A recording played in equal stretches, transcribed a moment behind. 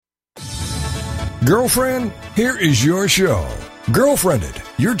Girlfriend, here is your show. Girlfriended,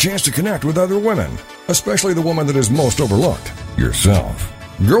 your chance to connect with other women, especially the woman that is most overlooked, yourself.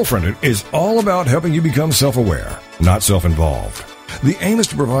 Girlfriended is all about helping you become self-aware, not self-involved. The aim is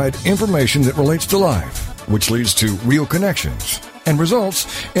to provide information that relates to life, which leads to real connections and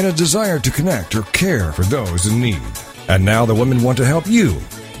results in a desire to connect or care for those in need. And now the women want to help you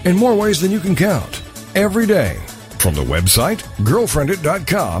in more ways than you can count, every day. From the website,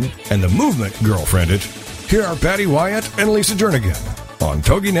 girlfriendit.com, and the movement Girlfriendit, here are Patty Wyatt and Lisa Jernigan on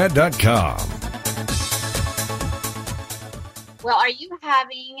TogiNet.com. Well, are you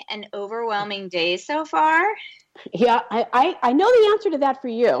having an overwhelming day so far? Yeah, I know the answer to that for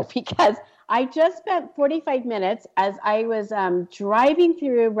you, because I just spent 45 minutes as I was driving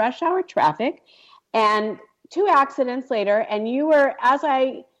through rush hour traffic, and 2 accidents later, and you were,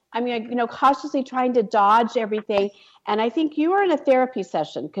 cautiously trying to dodge everything. And I think you were in a therapy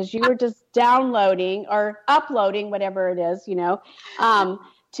session because you were just downloading or uploading, whatever it is,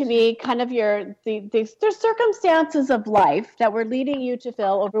 to me, kind of the circumstances of life that were leading you to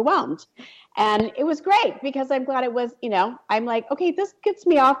feel overwhelmed. And it was great because I'm glad it was, I'm like, okay, this gets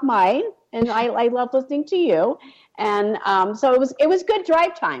me off mine, and I love listening to you. And so it was good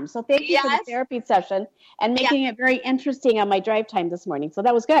drive time. So thank you for the therapy session and making it very interesting on my drive time this morning. So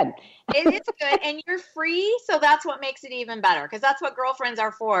that was good. It is good. And you're free. So that's what makes it even better, because that's what girlfriends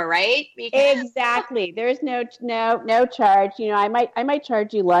are for, right? Exactly. There's no charge. I might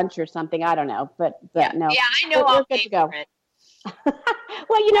charge you lunch or something. I don't know. But no. Yeah, I know. I'll pay for it.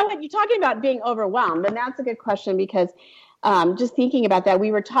 Well, you know what? You're talking about being overwhelmed. And that's a good question, because just thinking about that,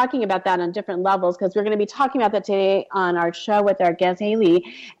 we were talking about that on different levels, because we're going to be talking about that today on our show with our guest, Haley.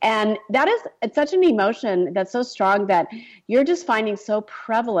 And it's such an emotion that's so strong that you're just finding so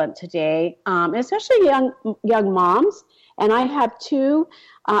prevalent today, especially young moms. And I have 2,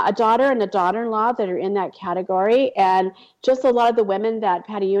 a daughter and a daughter-in-law that are in that category. And just a lot of the women that,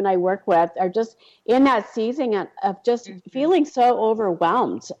 Patty, you and I work with are just in that season of just feeling so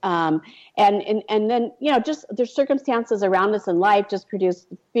overwhelmed. And then, just their circumstances around us in life just produce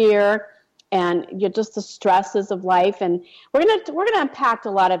fear and just the stresses of life. And we're gonna unpack a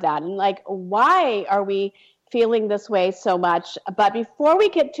lot of that. And why are we feeling this way so much? But before we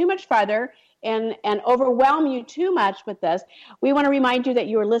get too much farther and overwhelm you too much with this, we want to remind you that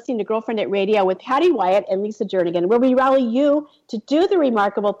you are listening to Girlfriendit Radio with Patty Wyatt and Lisa Jernigan, where we rally you to do the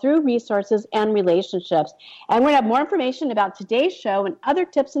remarkable through resources and relationships. And we're going to have more information about today's show and other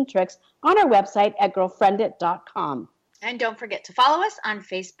tips and tricks on our website at girlfriendit.com. And don't forget to follow us on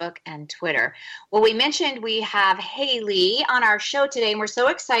Facebook and Twitter. Well, we mentioned we have Haley on our show today, and we're so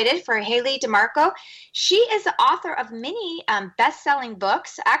excited for Haley DeMarco. She is the author of many best-selling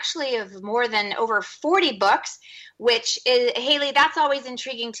books, actually of more than over 40 books, which is, Haley, that's always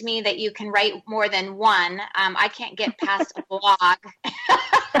intriguing to me that you can write more than one. I can't get past a blog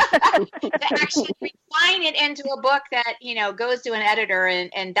to actually refine it into a book that, goes to an editor,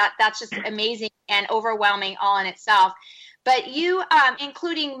 and that's just amazing and overwhelming all in itself. But you,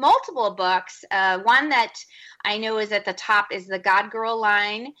 including multiple books, one that I know is at the top is the God Girl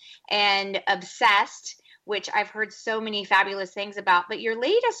line and Obsessed, which I've heard so many fabulous things about. But your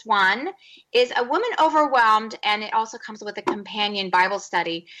latest one is A Woman Overwhelmed, and it also comes with a companion Bible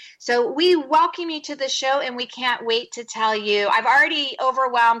study. So we welcome you to the show, and we can't wait to tell you. I've already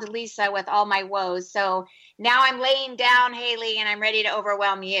overwhelmed Lisa with all my woes, so now I'm laying down, Haley, and I'm ready to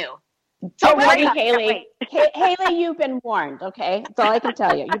overwhelm you. Don't worry, Haley. Haley, you've been warned, okay? That's all I can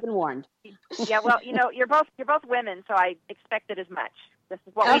tell you. You've been warned. Yeah, well, you're both women, so I expected as much. This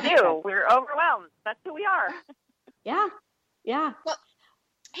is what we do. We're overwhelmed. That's who we are. Yeah. Well,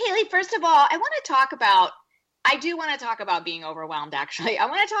 Haley, first of all, I do want to talk about being overwhelmed, actually. I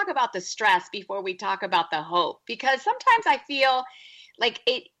want to talk about the stress before we talk about the hope, because sometimes I feel like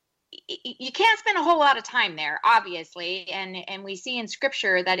you can't spend a whole lot of time there, obviously, and we see in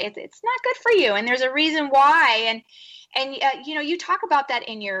Scripture that it's not good for you, and there's a reason why, and you talk about that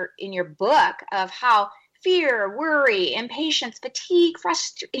in your book of how fear, worry, impatience, fatigue,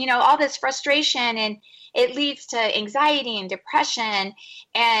 all this frustration, and it leads to anxiety and depression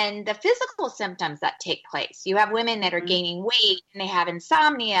and the physical symptoms that take place. You have women that are gaining weight, and they have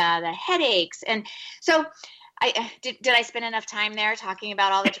insomnia, the headaches, and so. Did I spend enough time there talking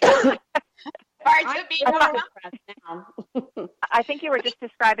about all the different parts of being overwhelmed? I think you were just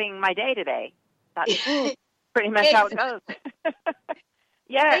describing my day today. That's pretty much how it goes.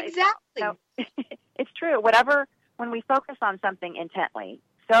 Yeah, exactly. It's true. When we focus on something intently,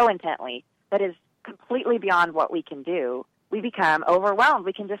 that is completely beyond what we can do, we become overwhelmed.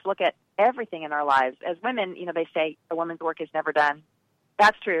 We can just look at everything in our lives. As women, they say a woman's work is never done.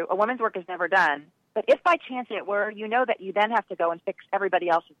 That's true. A woman's work is never done. But if by chance it were, you know that you then have to go and fix everybody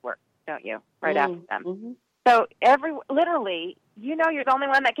else's work, don't you? Right after them. Mm-hmm. So literally, you know you're the only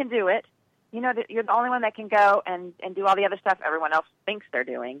one that can do it. You know that you're the only one that can go and do all the other stuff everyone else thinks they're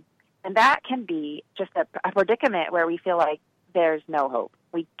doing. And that can be just a predicament where we feel like there's no hope.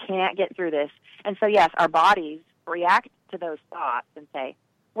 We can't get through this. And so, yes, our bodies react to those thoughts and say,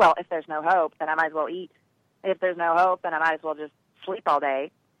 well, if there's no hope, then I might as well eat. If there's no hope, then I might as well just sleep all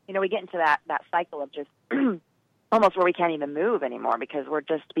day. You know, we get into that cycle of just almost where we can't even move anymore because we're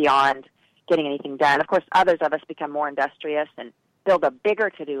just beyond getting anything done. Of course, others of us become more industrious and build a bigger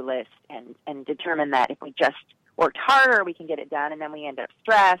to-do list and determine that if we just worked harder, we can get it done, and then we end up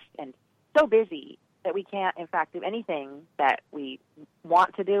stressed and so busy that we can't, in fact, do anything that we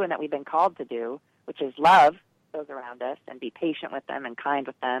want to do and that we've been called to do, which is love those around us and be patient with them and kind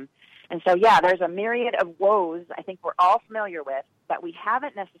with them. And so, yeah, there's a myriad of woes I think we're all familiar with, but we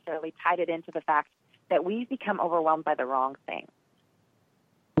haven't necessarily tied it into the fact that we've become overwhelmed by the wrong thing.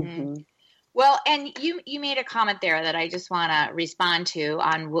 Mm-hmm. Well, and you made a comment there that I just want to respond to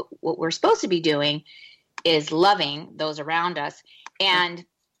on what we're supposed to be doing is loving those around us. And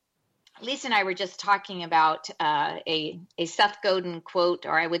Lisa and I were just talking about a Seth Godin quote,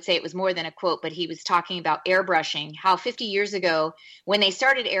 or I would say it was more than a quote, but he was talking about airbrushing, how 50 years ago when they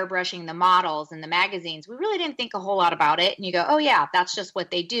started airbrushing the models in the magazines, we really didn't think a whole lot about it. And you go, oh, yeah, that's just what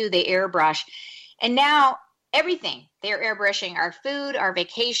they do. They airbrush. And now everything, they're airbrushing our food, our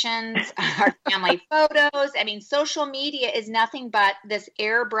vacations, our family photos. I mean, social media is nothing but this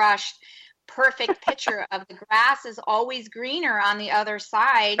airbrushed perfect picture of the grass is always greener on the other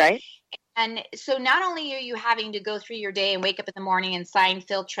side. Right. And so not only are you having to go through your day and wake up in the morning and sign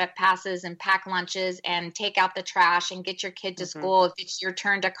field trip passes and pack lunches and take out the trash and get your kid to school if it's your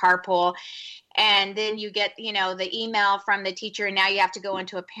turn to carpool, and then you get, the email from the teacher, and now you have to go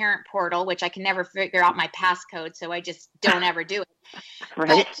into a parent portal, which I can never figure out my passcode, so I just don't ever do it. Right.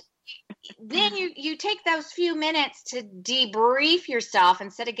 But then you take those few minutes to debrief yourself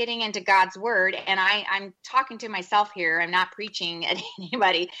instead of getting into God's word. And I'm talking to myself here. I'm not preaching at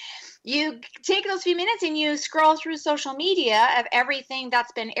anybody. You take those few minutes and you scroll through social media of everything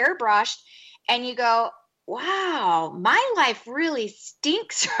that's been airbrushed, and you go, wow, my life really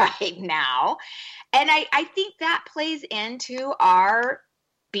stinks right now. And I think that plays into our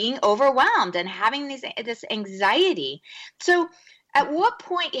being overwhelmed and having this anxiety. So at what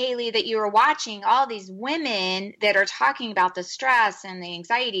point, Haley, that you were watching all these women that are talking about the stress and the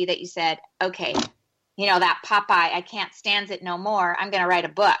anxiety that you said, okay, that Popeye, I can't stand it no more. I'm going to write a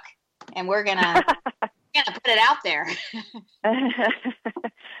book and we're going to put it out there.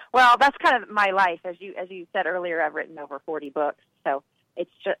 Well, that's kind of my life. As you said earlier, I've written over 40 books. So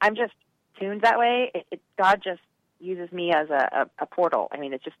I'm just tuned that way. God just uses me as a portal. I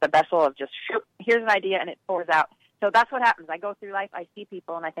mean, it's just a vessel of just, here's an idea and it pours out. So that's what happens. I go through life, I see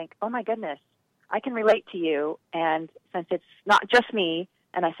people, and I think, oh, my goodness, I can relate to you. And since it's not just me,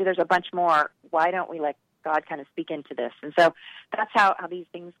 and I see there's a bunch more, why don't we let God kind of speak into this? And so that's how these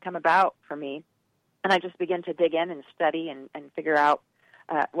things come about for me. And I just begin to dig in and study and figure out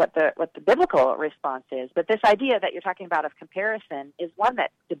what the biblical response is. But this idea that you're talking about of comparison is one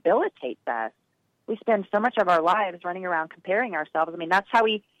that debilitates us. We spend so much of our lives running around comparing ourselves. I mean, that's how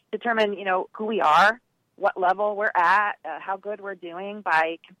we determine, who we are, what level we're at, how good we're doing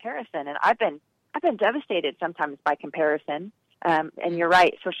by comparison. And I've been devastated sometimes by comparison. And you're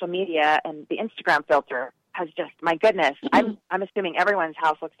right, social media and the Instagram filter has just, my goodness, I'm assuming everyone's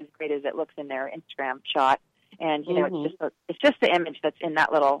house looks as great as it looks in their Instagram shot. And it's just the image that's in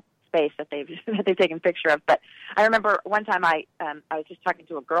that little space that they've taken a picture of. But I remember one time I was just talking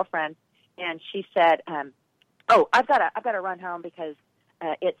to a girlfriend, and she said, "Oh, I've got to run home because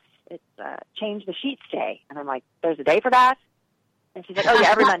it's change the sheets day." And I'm like, "There's a day for that?" And she's like, "Oh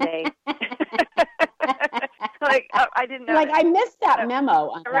yeah, every Monday." Like, oh, I didn't know. Like, I missed that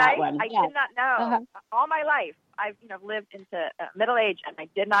memo on right? that one. I did not know. All my life, I've lived into middle age, and I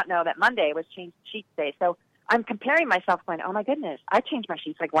did not know that Monday was change the sheets day. So I'm comparing myself, going, "Oh my goodness, I change my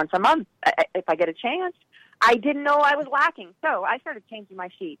sheets like once a month if I get a chance." I didn't know I was lacking, so I started changing my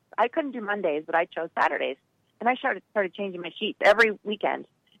sheets. I couldn't do Mondays, but I chose Saturdays, and I started changing my sheets every weekend.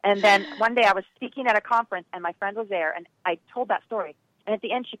 And then one day I was speaking at a conference, and my friend was there, and I told that story. And at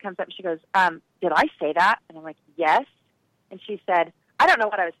the end, she comes up and she goes, "Did I say that?" And I'm like, "Yes." And she said, "I don't know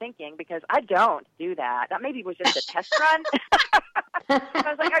what I was thinking because I don't do that. That maybe was just a test run." I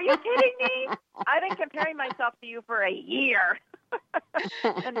was like, "Are you kidding me? I've been comparing myself to you for a year."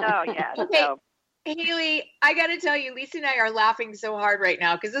 And no, yeah. Okay. So. Haley, I got to tell you, Lisa and I are laughing so hard right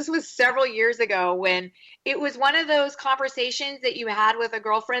now because this was several years ago when it was one of those conversations that you had with a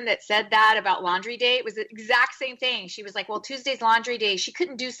girlfriend that said that about laundry day. It was the exact same thing. She was like, well, Tuesday's laundry day. She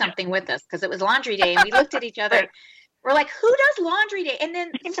couldn't do something with us because it was laundry day. And we looked at each other. We're like, who does laundry day? And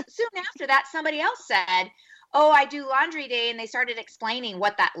then soon after that, somebody else said, oh, I do laundry day. And they started explaining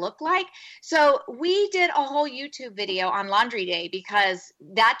what that looked like. So we did a whole YouTube video on laundry day because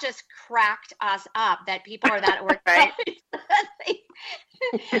that just cracked us up that people are that organized.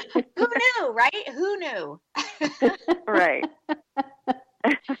 Who knew, right? Who knew? Right.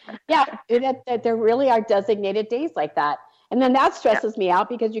 Yeah, that there really are designated days like that. And then that stresses me out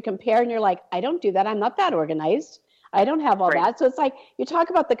because you compare and you're like, I don't do that. I'm not that organized. I don't have all that. So it's like you talk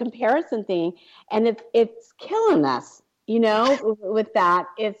about the comparison thing, and it's killing us, with that.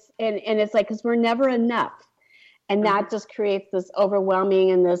 It's and it's like because we're never enough, and that just creates this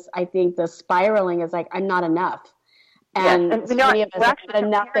overwhelming and this. I think the spiraling is like I'm not enough, and so many of us are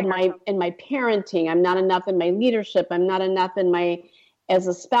not enough in my parenting. I'm not enough in my leadership. I'm not enough in my as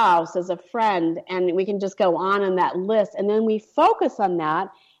a spouse, as a friend, and we can just go on that list, and then we focus on that,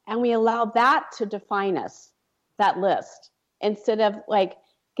 and we allow that to define us. That list instead of like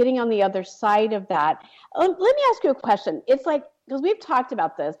getting on the other side of that. Let me ask you a question. It's like, because we've talked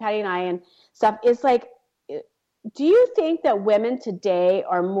about this, Patty and I and stuff, it's like, do you think that women today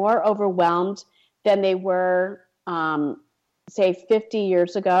are more overwhelmed than they were, say 50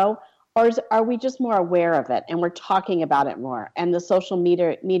 years ago? Or are we just more aware of it and we're talking about it more and the social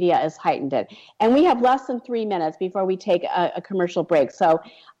media has heightened it? And we have less than 3 minutes before we take a commercial break. So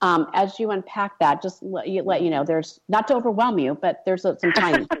as you unpack that, just let you know, there's not to overwhelm you, but there's some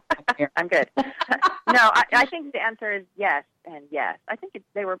time. I'm good. No, I think the answer is yes and yes. I think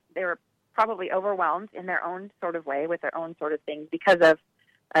they were probably overwhelmed in their own sort of way with their own sort of things because of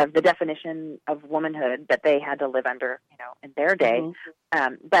the definition of womanhood that they had to live under, in their day.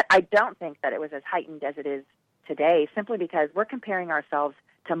 Mm-hmm. But I don't think that it was as heightened as it is today, simply because we're comparing ourselves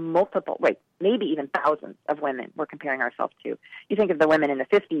to maybe even thousands of women we're comparing ourselves to. You think of the women in the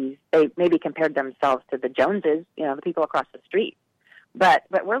 50s, they maybe compared themselves to the Joneses, the people across the street. But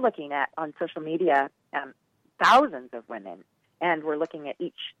we're looking at, on social media, thousands of women, and we're looking at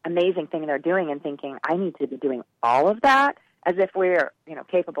each amazing thing they're doing and thinking, I need to be doing all of that, as if we're,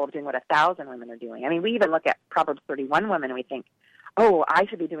 capable of doing what 1,000 women are doing. I mean, we even look at Proverbs 31 women and we think, oh, I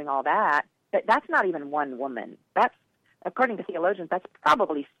should be doing all that. But that's not even one woman. That's, according to theologians, that's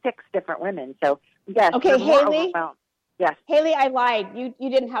probably 6 different women. So, yes. Okay, Haley. Yes. Haley, I lied. You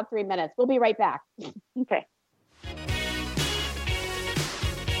didn't have 3 minutes. We'll be right back. Okay.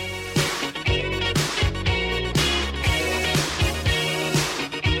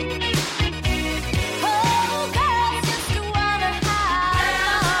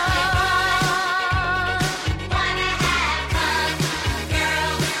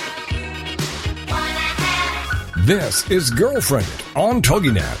 This is Girlfriended on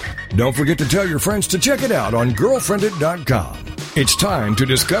TogiNet. Don't forget to tell your friends to check it out on girlfriended.com. It's time to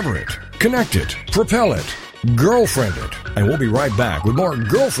discover it, connect it, propel it, Girlfriended. And we'll be right back with more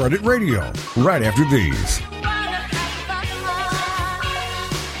Girlfriended Radio right after these.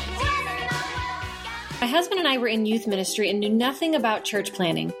 My husband and I were in youth ministry and knew nothing about church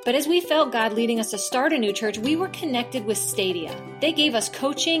planning. But as we felt God leading us to start a new church, we were connected with Stadia. They gave us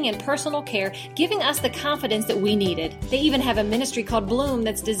coaching and personal care, giving us the confidence that we needed. They even have a ministry called Bloom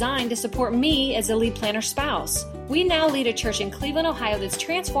that's designed to support me as a lead planner spouse. We now lead a church in Cleveland, Ohio that's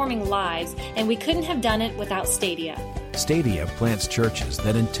transforming lives, and we couldn't have done it without Stadia. Stadia plants churches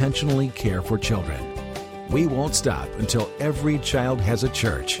that intentionally care for children. We won't stop until every child has a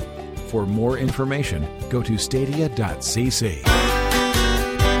church. For more information, go to stadia.cc.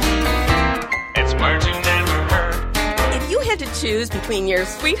 It's words you never heard. If you had to choose between your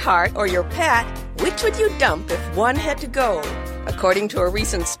sweetheart or your pet, which would you dump if one had to go? According to a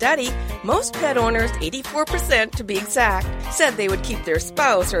recent study, most pet owners, 84% to be exact, said they would keep their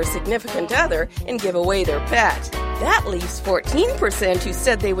spouse or significant other and give away their pet. That leaves 14% who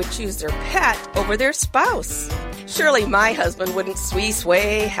said they would choose their pet over their spouse. Surely my husband wouldn't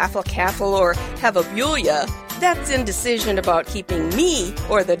sway, haffle-caffle, or have a bulia. That's indecision about keeping me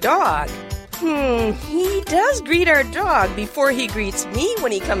or the dog. He does greet our dog before he greets me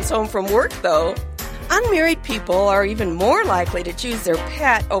when he comes home from work, though. Unmarried people are even more likely to choose their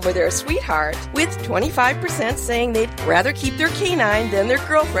pet over their sweetheart, with 25% saying they'd rather keep their canine than their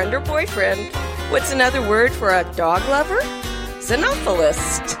girlfriend or boyfriend. What's another word for a dog lover?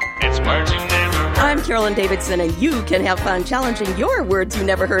 Xenophilist. It's words you never heard. I'm Carolyn Davidson, and you can have fun challenging your words you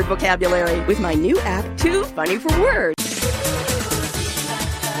never heard vocabulary with my new app, Too Funny for Words.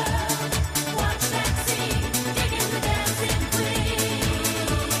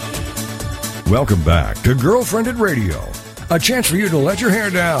 Welcome back to Girlfriended Radio, a chance for you to let your hair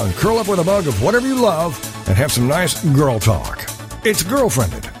down, curl up with a mug of whatever you love, and have some nice girl talk. It's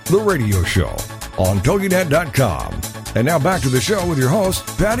Girlfriended, the radio show on TogiNet.com. And now back to the show with your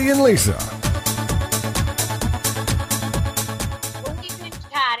hosts, Patty and Lisa. We've been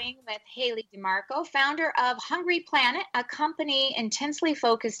chatting with Haley DeMarco, founder of Hungry Planet, a company intensely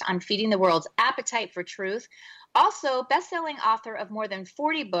focused on feeding the world's appetite for truth. Also, best-selling author of more than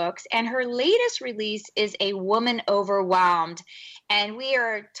 40 books, and her latest release is A Woman Overwhelmed. And we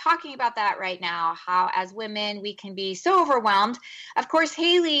are talking about that right now, how as women we can be so overwhelmed. Of course,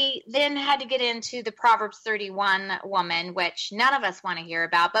 Haley then had to get into the Proverbs 31 woman, which none of us want to hear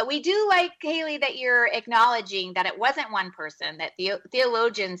about. But we do like, Haley, that you're acknowledging that it wasn't one person, that the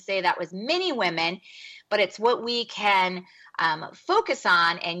theologians say that was many women, but it's what we can focus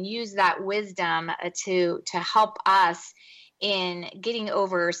on and use that wisdom to help us in getting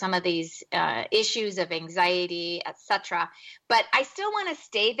over some of these issues of anxiety, etc. But I still want to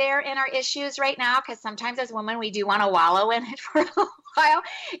stay there in our issues right now, because sometimes as women we do want to wallow in it for a while,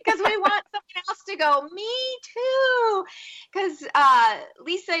 because we want someone else to go, me too. Because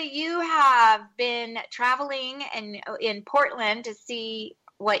Lisa, you have been traveling in Portland to see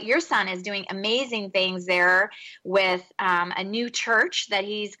what your son is doing, amazing things there with a new church that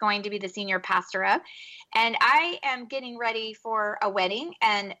he's going to be the senior pastor of. And I am getting ready for a wedding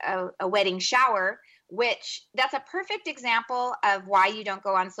and a wedding shower, which that's a perfect example of why you don't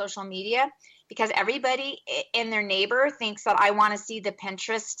go on social media, because everybody in their neighbor thinks that I want to see the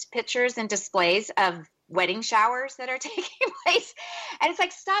Pinterest pictures and displays of wedding showers that are taking place. And it's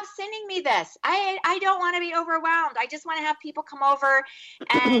like, stop sending me this. I don't want to be overwhelmed. I just want to have people come over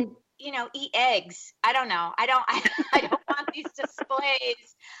and, eat eggs. I don't know. I don't want these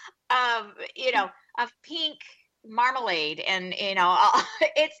displays of pink marmalade. And,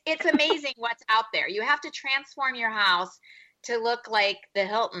 it's amazing what's out there. You have to transform your house to look like the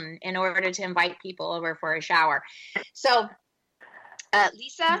Hilton in order to invite people over for a shower. So,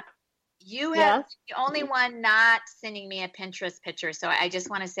 Lisa, you have the only one not sending me a Pinterest picture, so I just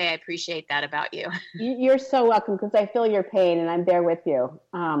want to say I appreciate that about you. You're so welcome, because I feel your pain and I'm there with you.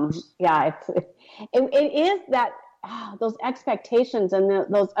 It is that those expectations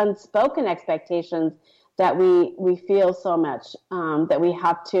and those unspoken expectations that we feel so much that we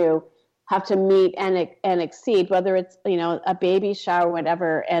have to meet and exceed, whether it's a baby shower,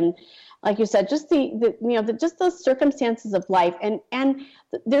 whatever. And like you said, just just those circumstances of life, and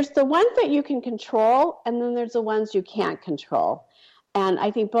there's the ones that you can control, and then there's the ones you can't control. And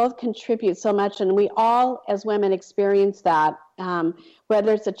I think both contribute so much, and we all, as women, experience that.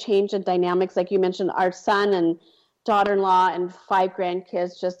 Whether it's a change in dynamics, like you mentioned, our son and daughter-in-law and 5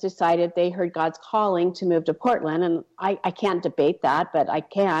 grandkids just decided they heard God's calling to move to Portland, and I can't debate that, but I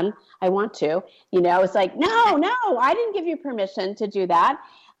want to. It's like, no, I didn't give you permission to do that.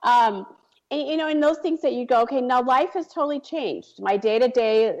 And those things that you go, okay, now life has totally changed. My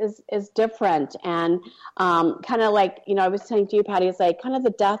day-to-day is different. And kind of like, I was saying to you, Patty, it's like kind of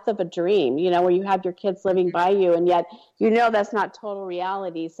the death of a dream, where you have your kids living by you, and yet that's not total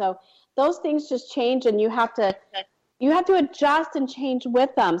reality. So those things just change, and you have to adjust and change with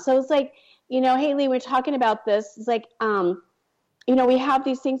them. So it's like, Haley, we're talking about this. It's like, we have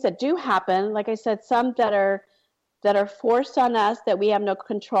these things that do happen. Like I said, some that are forced on us that we have no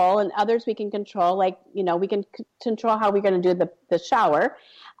control, and others we can control, like, we can control how we're going to do the shower.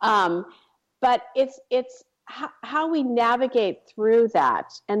 But it's how we navigate through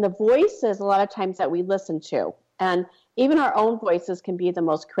that, and the voices a lot of times that we listen to, and even our own voices can be the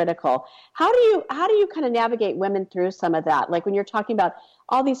most critical. How do you kind of navigate women through some of that? Like when you're talking about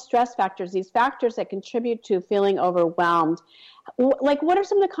all these stress factors, these factors that contribute to feeling overwhelmed, like what are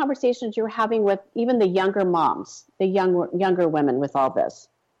some of the conversations you're having with even the younger moms, the younger women with all this?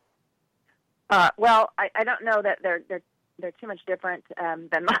 Well, I don't know that they're too much different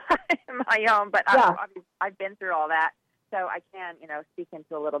than my own, but I've been through all that, so I can speak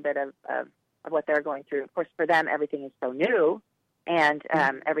into a little bit of what they're going through. Of course, for them, everything is so new, and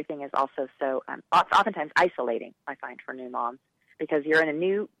everything is also so oftentimes isolating, I find, for new moms, because you're in a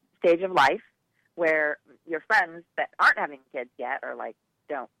new stage of life where your friends that aren't having kids yet are like,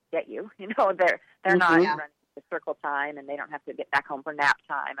 don't get you. They're not running the circle time, and they don't have to get back home for nap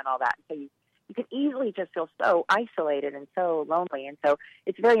time and all that. So you can easily just feel so isolated and so lonely. And so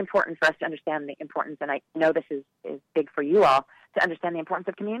it's very important for us to understand the importance, and I know this is big for you all, to understand the importance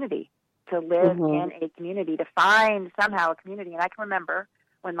of community, to live in a community, to find somehow a community. And I can remember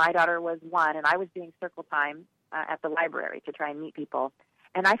when my daughter was 1 and I was doing circle time at the library to try and meet people.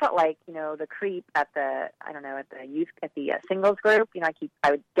 And I felt like, the creep at the singles group.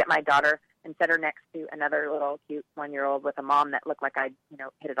 I would get my daughter and set her next to another little cute 1-year-old with a mom that looked like I'd,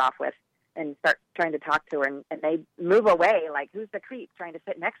 hit it off with, and start trying to talk to her, and they move away like, who's the creep trying to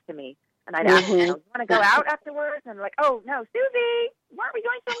sit next to me? And I'd ask them, you want to go out afterwards? And they're like, oh, no, Susie, aren't we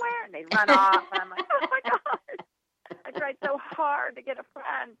going somewhere? And they'd run off, and I'm like, oh, my God. I tried so hard to get a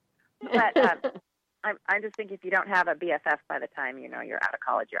friend. But I just think if you don't have a BFF by the time, you're out of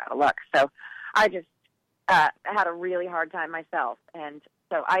college, you're out of luck. So I just had a really hard time myself. And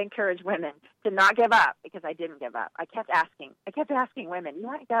so I encourage women to not give up, because I didn't give up. I kept asking women, you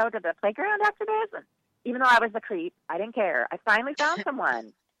want to go to the playground after this? And even though I was the creep, I didn't care. I finally found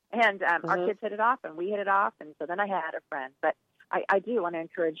someone. And our kids hit it off, and we hit it off. And so then I had a friend. But I do want to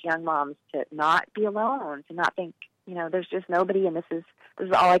encourage young moms to not be alone, to not think, there's just nobody, and this is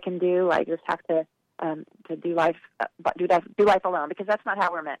all I can do. I just have to do life alone, because that's not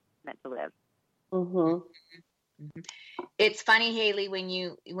how we're meant to live. Mm-hmm. It's funny, Haley, when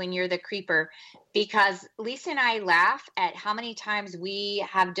you're the creeper, because Lisa and I laugh at how many times we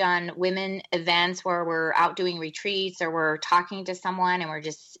have done women events where we're out doing retreats, or we're talking to someone and we're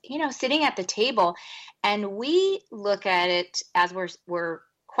just, sitting at the table, and we look at it as we're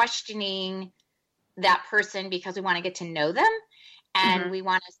questioning that person because we want to get to know them. And we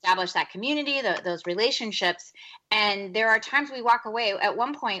want to establish that community, those relationships. And there are times we walk away. At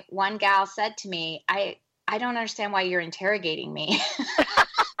one point, one gal said to me, I don't understand why you're interrogating me.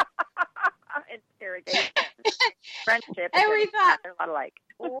 Interrogation. Friendship. And we thought, they're a lot alike.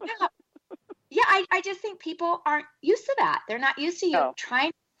 Yeah, I just think people aren't used to that. They're not used to you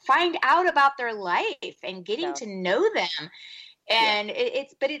trying to find out about their life and getting to know them. And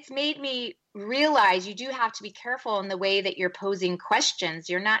it's made me realize you do have to be careful in the way that you're posing questions.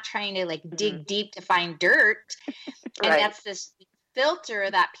 You're not trying to dig deep to find dirt. And that's this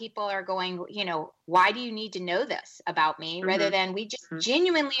filter that people are going, why do you need to know this about me? Rather than we just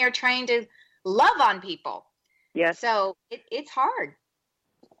genuinely are trying to love on people. Yes. So it's hard.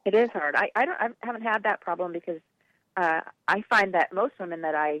 It is hard. I haven't had that problem, because I find that most women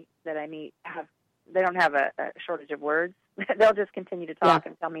that I meet they don't have a shortage of words. They'll just continue to talk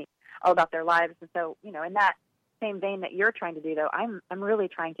and tell me all about their lives. And so, in that same vein that you're trying to do, though, I'm really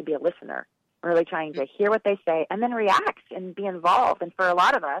trying to be a listener, really trying to hear what they say and then react and be involved. And for a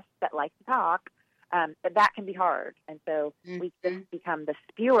lot of us that like to talk, that can be hard. And so we just become the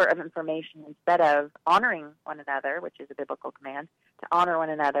spewer of information instead of honoring one another, which is a biblical command, to honor one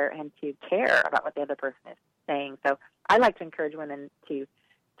another and to care about what the other person is saying. So I like to encourage women to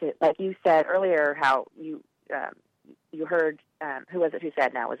like you said earlier, how you heard, who was it who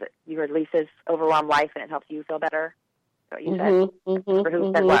said now? Was it you heard Lisa's overwhelmed life and it helps you feel better? So you said, who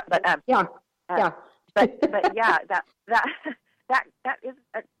said what? But But yeah, that's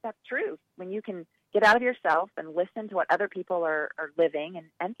true. When you can get out of yourself and listen to what other people are living,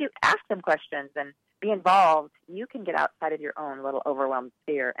 and to ask them questions and be involved, you can get outside of your own little overwhelmed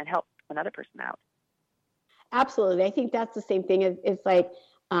sphere and help another person out. Absolutely. I think that's the same thing. It's like,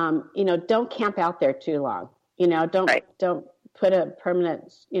 don't camp out there too long. Don't put a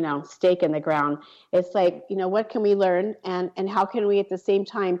permanent, stake in the ground. It's like, what can we learn, and how can we at the same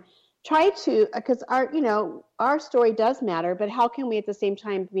time try to, because our story does matter, but how can we at the same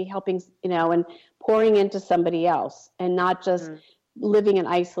time be helping, and pouring into somebody else, and not just living in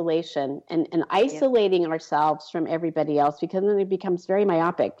isolation and isolating ourselves from everybody else, because then it becomes very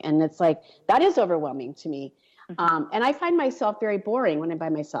myopic. And it's like, that is overwhelming to me. And I find myself very boring when I'm by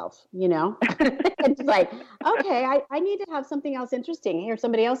myself, It's like, okay, I need to have something else interesting. Hear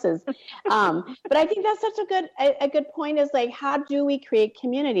somebody else's. But I think that's such a good point, is like, how do we create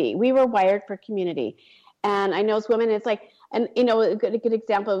community? We were wired for community. And I know as women, it's like, and a good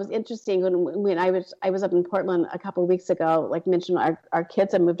example, it was interesting when I was up in Portland a couple of weeks ago, like mentioned, our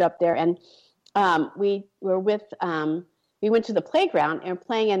kids had moved up there, and we were with we went to the playground and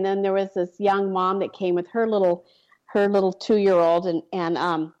playing, and then there was this young mom that came with her little 2-year-old, and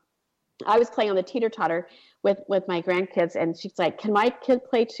I was playing on the teeter-totter with my grandkids, and she's like, "Can my kid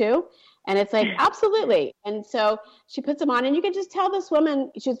play too?" And it's like, absolutely. And so she puts them on, and you can just tell this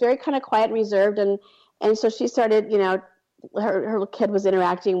woman, she was very kind of quiet and reserved, and so she started, her kid was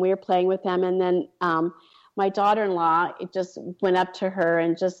interacting, we were playing with them, and then my daughter-in-law, it just went up to her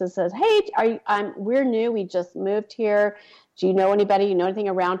and just says, "Hey, we're new. We just moved here. Do you know anybody? You know anything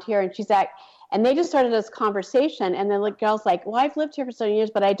around here?" And she's like, and they just started this conversation. And then the girl's like, "Well, I've lived here for so many years,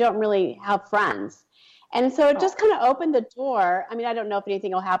 but I don't really have friends." And so it just kind of opened the door. I mean, I don't know if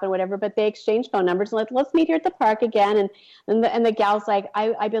anything will happen, whatever, but they exchanged phone numbers and let's meet here at the park again. And the gal's like,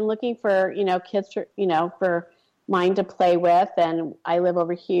 I've been looking for, kids, for mine to play with, and I live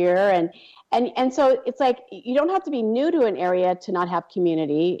over here, and so it's like you don't have to be new to an area to not have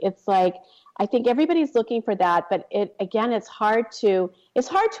community. It's like I think everybody's looking for that, but it's hard to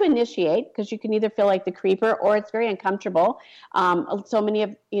initiate because you can either feel like the creeper or it's very uncomfortable. So many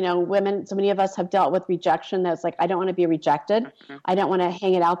of women, so many of us have dealt with rejection. That's like, I don't want to be rejected. Mm-hmm. I don't want to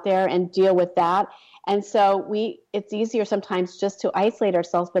hang it out there and deal with that. And so it's easier sometimes just to isolate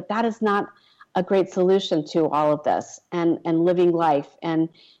ourselves, but that is not a great solution to all of this and living life and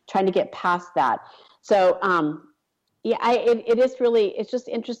trying to get past that. So, it is really, it's just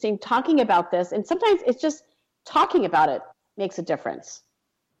interesting talking about this. And sometimes it's just talking about it makes a difference,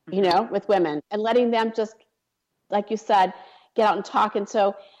 with women and letting them just, like you said, get out and talk. And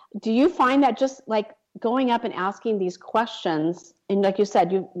so do you find that just like going up and asking these questions, and like you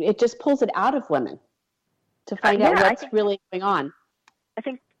said, it just pulls it out of women to find out what's really going on? I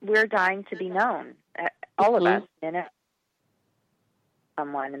think we're dying to be known, all of us,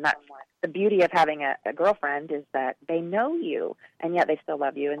 someone, and that's the beauty of having a girlfriend is that they know you and yet they still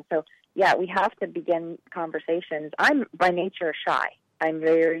love you. And so we have to begin conversations. I'm by nature shy. I'm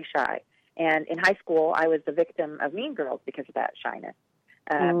very shy, and in high school I was the victim of mean girls because of that shyness.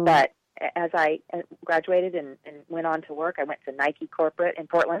 But as I graduated and went on to work, I went to Nike corporate in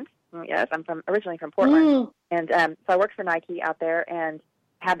Portland. Yes, I'm originally from Portland, and so I worked for Nike out there and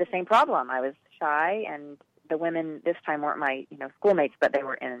had the same problem. I was shy, and the women this time weren't my schoolmates, but they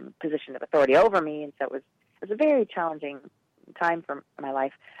were in position of authority over me, and so it was a very challenging time for my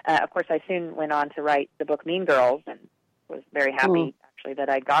life. Of course, I soon went on to write the book Mean Girls, and was very happy actually that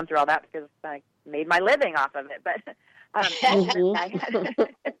I'd gone through all that because I made my living off of it. But I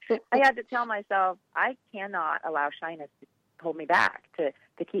had to tell myself I cannot allow shyness to hold me back, to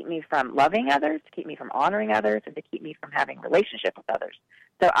keep me from loving others, to keep me from honoring others, and to keep me from having a relationship with others.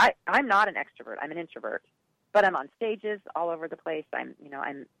 So I'm not an extrovert. I'm an introvert. But I'm on stages all over the place. I'm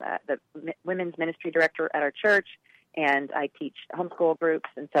the women's ministry director at our church, and I teach homeschool groups,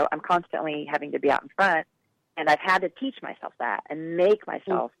 and so I'm constantly having to be out in front. And I've had to teach myself that and make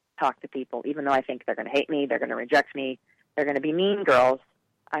myself talk to people, even though I think they're going to hate me, they're going to reject me, they're going to be mean girls.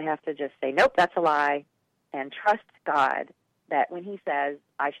 I have to just say, nope, that's a lie, and trust God that when He says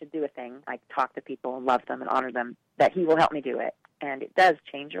I should do a thing, I talk to people and love them and honor them, that He will help me do it, and it does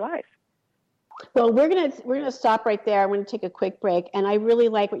change your life. Well, we're gonna stop right there. I'm going to take a quick break, and I really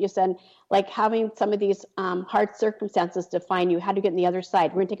like what you said, like having some of these hard circumstances define you. How to get on the other side.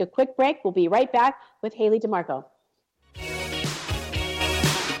 We're going to take a quick break. We'll be right back with Haley DeMarco.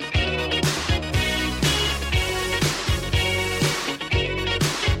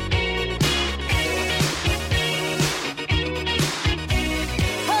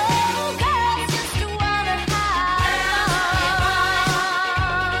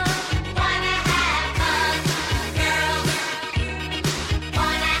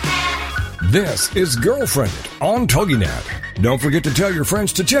 This is Girlfriended on TogiNet. Don't forget to tell your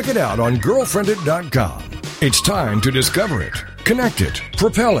friends to check it out on girlfriended.com. It's time to discover it, connect it,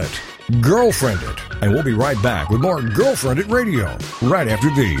 propel it, Girlfriended. And we'll be right back with more Girlfriended Radio right after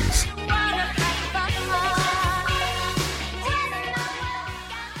these.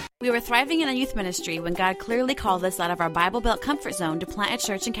 We were thriving in a youth ministry when God clearly called us out of our Bible Belt comfort zone to plant a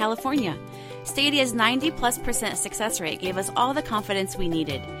church in California. Stadia's 90+% success rate gave us all the confidence we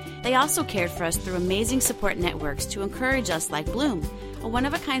needed. They also cared for us through amazing support networks to encourage us, like Bloom, a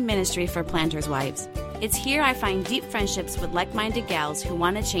one-of-a-kind ministry for planters' wives. It's here I find deep friendships with like-minded gals who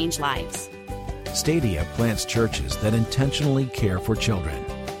want to change lives. Stadia plants churches that intentionally care for children.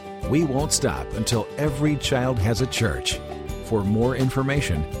 We won't stop until every child has a church. For more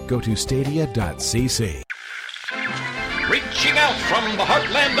information, go to stadia.cc. Reaching out from the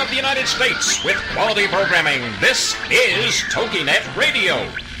heartland of the United States with quality programming, this is TogiNet Radio.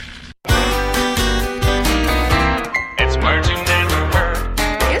 It's words you never heard.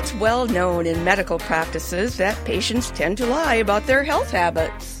 It's well known in medical practices that patients tend to lie about their health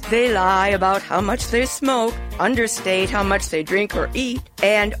habits. They lie about how much they smoke, understate how much they drink or eat,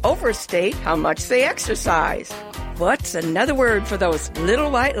 and overstate how much they exercise. What's another word for those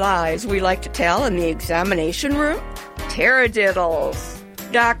little white lies we like to tell in the examination room? Taradiddles.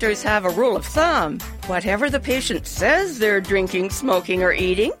 Doctors have a rule of thumb. Whatever the patient says they're drinking, smoking, or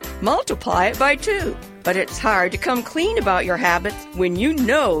eating, multiply it by 2. But it's hard to come clean about your habits when you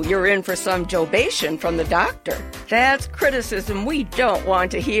know you're in for some jobation from the doctor. That's criticism we don't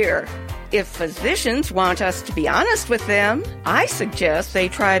want to hear. If physicians want us to be honest with them, I suggest they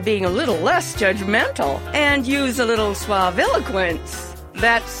try being a little less judgmental and use a little suaviloquence.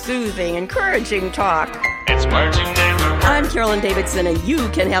 That's soothing, encouraging talk. It's words you never heard. I'm Carolyn Davidson, and you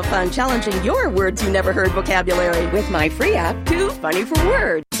can have fun challenging your words you never heard vocabulary with my free app, Too Funny for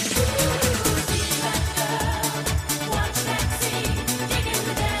Words.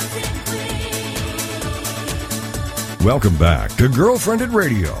 Welcome back to Girlfriended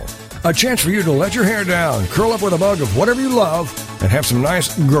Radio, a chance for you to let your hair down, curl up with a mug of whatever you love, and have some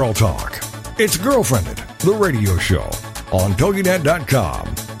nice girl talk. It's Girlfriended, the radio show, on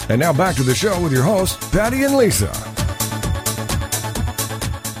TogiNet.com. And now back to the show with your hosts, Patty and Lisa.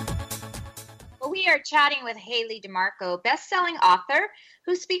 Well, we are chatting with Haley DeMarco, best-selling author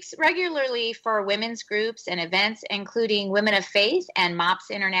who speaks regularly for women's groups and events, including Women of Faith and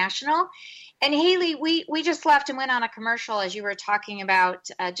MOPS International. And Haley, we just left and went on a commercial as you were talking about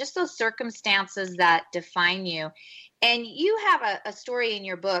just those circumstances that define you. And you have a story in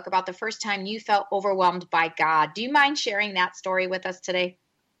your book about the first time you felt overwhelmed by God. Do you mind sharing that story with us today?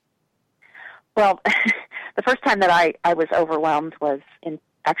 Well, the first time that I was overwhelmed was in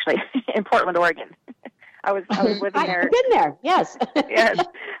Portland, Oregon. I was living there. I've been there, yes. Yes,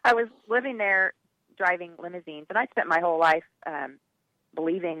 I was living there driving limousines, and I spent my whole life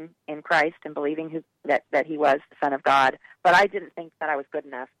believing in Christ and believing that he was the Son of God, but I didn't think that I was good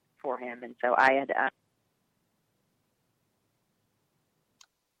enough for him, and so I had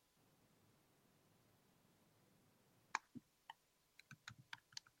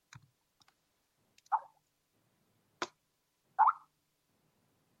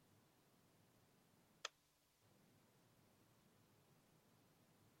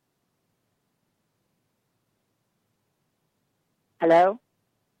Hello?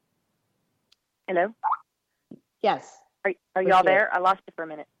 Yes. Are y'all there? I lost you for a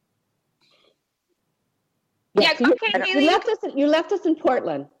minute. Yes. Yeah, okay, you left us in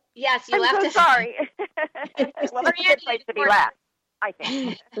Portland. Yes, you I'm left so us. sorry. Well, that's a good place to be last, I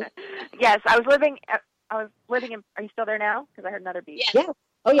think. Yes, I was living in, are you still there now? Because I heard another beep. Yes. Yes.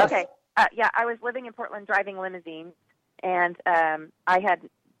 Oh, yes. Okay. I was living in Portland driving limousines, and I had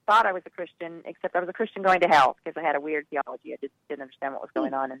thought I was a Christian, except I was a Christian going to hell because I had a weird theology. I just didn't understand what was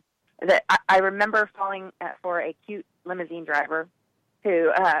going on. And I remember falling for a cute limousine driver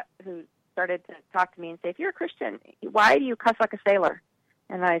who started to talk to me and say, if you're a Christian, why do you cuss like a sailor?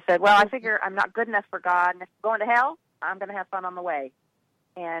 And I said, well, I figure I'm not good enough for God, and if I'm going to hell, I'm going to have fun on the way.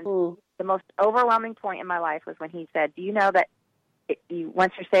 And the most overwhelming point in my life was when he said, do you know that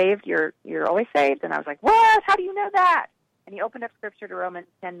once you're saved, you're always saved? And I was like, what? How do you know that? And he opened up Scripture to Romans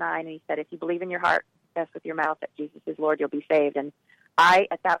 10:9, and he said, if you believe in your heart, confess with your mouth that Jesus is Lord, you'll be saved. And I,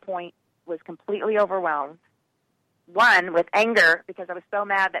 at that point, was completely overwhelmed. One, with anger, because I was so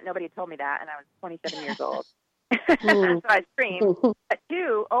mad that nobody had told me that, and I was 27 years old. So I screamed. But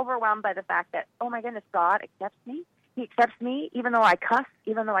two, overwhelmed by the fact that, oh my goodness, God accepts me. He accepts me even though I cuss,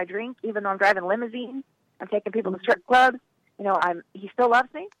 even though I drink, even though I'm driving limousines, I'm taking people to strip clubs. He still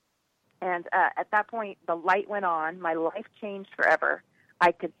loves me. And at that point, the light went on. My life changed forever.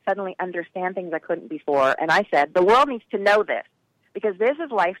 I could suddenly understand things I couldn't before. And I said, the world needs to know this because this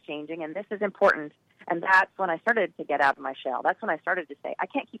is life-changing and this is important. And that's when I started to get out of my shell. That's when I started to say, I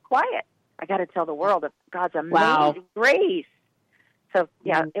can't keep quiet. I got to tell the world of God's amazing grace. So,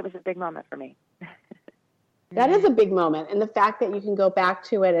 yeah, it was a big moment for me. That is a big moment. And the fact that you can go back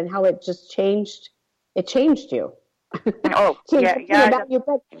to it and how it just changed you. Oh, yeah.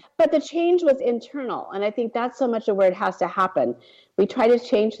 But the change was internal, and I think that's so much of where it has to happen. We try to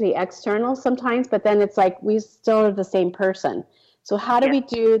change the external sometimes, but then it's like we still are the same person. So how do we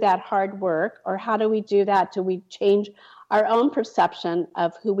do that hard work, or how do we do that till we change our own perception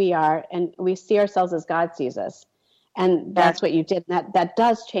of who we are, and we see ourselves as God sees us? And that's what you did. That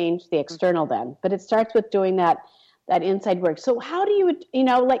does change the external then, but it starts with doing that inside work. So how do you,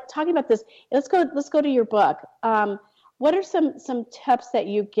 like talking about this, let's go to your book. What are some tips that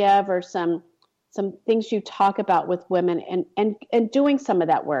you give, or some things you talk about with women and doing some of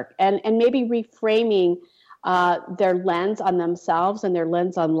that work and maybe reframing their lens on themselves and their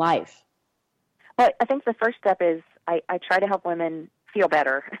lens on life? Well, I think the first step is I try to help women feel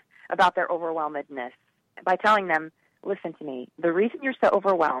better about their overwhelmedness by telling them, listen to me, the reason you're so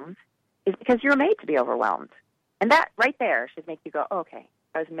overwhelmed is because you're made to be overwhelmed. And that right there should make you go, oh, okay,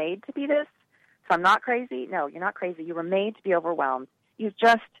 I was made to be this, so I'm not crazy. No, you're not crazy. You were made to be overwhelmed. You've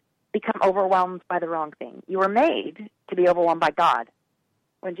just become overwhelmed by the wrong thing. You were made to be overwhelmed by God.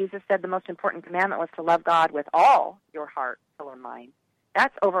 When Jesus said the most important commandment was to love God with all your heart, soul, and mind,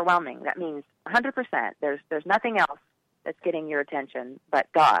 that's overwhelming. That means 100%. There's nothing else that's getting your attention but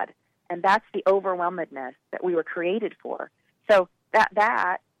God. And that's the overwhelmedness that we were created for. So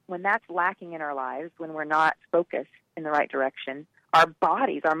that when that's lacking in our lives, when we're not focused in the right direction, our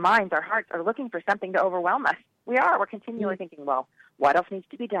bodies, our minds, our hearts are looking for something to overwhelm us. We're continually thinking, well, what else needs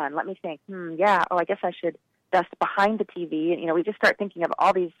to be done? Let me think. I guess I should dust behind the TV. And, we just start thinking of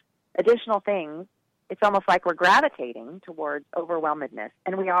all these additional things. It's almost like we're gravitating towards overwhelmedness,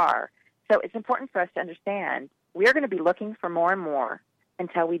 and we are. So it's important for us to understand we're going to be looking for more and more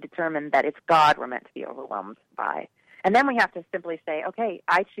until we determine that it's God we're meant to be overwhelmed by. And then we have to simply say, okay,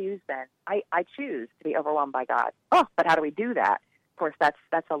 I choose then. I choose to be overwhelmed by God. Oh, but how do we do that? Of course,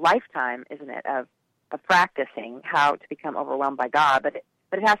 that's a lifetime, isn't it, of practicing how to become overwhelmed by God. But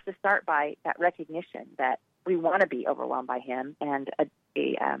it has to start by that recognition that we want to be overwhelmed by Him, and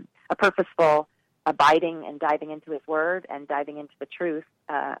a purposeful abiding and diving into His Word and diving into the truth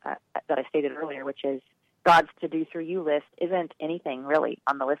that I stated earlier, which is God's to-do through you list isn't anything really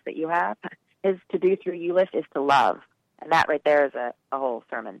on the list that you have. His to-do through you list is to love. And that right there is a whole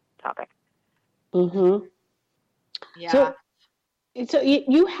sermon topic. Mm-hmm. Yeah. So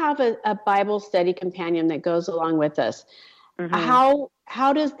you have a Bible study companion that goes along with us. Mm-hmm.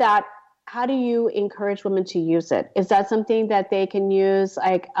 How do you encourage women to use it? Is that something that they can use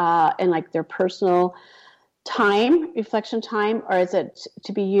in their personal time, reflection time, or is it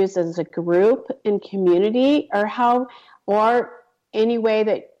to be used as a group in community, or any way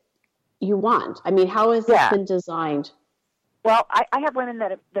that you want? I mean, how has this been designed? Well, I have women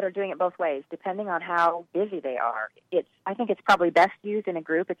that are doing it both ways, depending on how busy they are. I think it's probably best used in a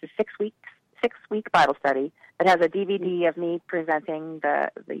group. It's a 6-week Bible study that has a DVD of me presenting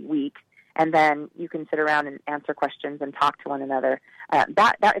the week, and then you can sit around and answer questions and talk to one another.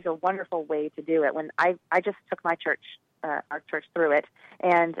 That is a wonderful way to do it. When I just took our church through it,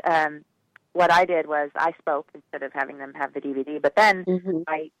 and what I did was I spoke instead of having them have the DVD. But then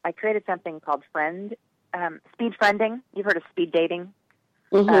I created something called speed friending. You've heard of speed dating?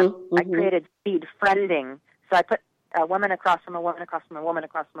 I created speed friending. So I put a woman across from a woman across from a woman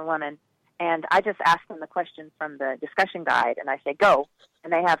across from a woman, and I just ask them the questions from the discussion guide, and I say, go.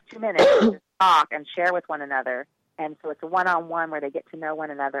 And they have 2 minutes to talk and share with one another. And so it's a one-on-one where they get to know one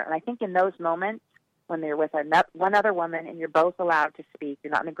another. And I think in those moments, when they're with one other woman and you're both allowed to speak,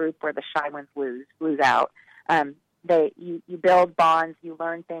 you're not in a group where the shy ones lose out. You build bonds, you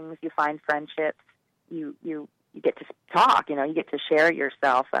learn things, you find friendships, you get to talk, you get to share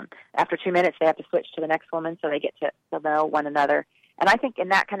yourself. After 2 minutes, they have to switch to the next woman, so they get to know one another. And I think in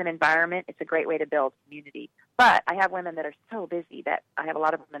that kind of environment, it's a great way to build community. But I have women that are so busy that I have a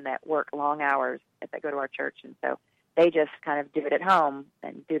lot of women that work long hours that go to our church, and so they just kind of do it at home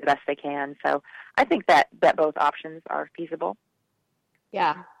and do the best they can. So I think that both options are feasible.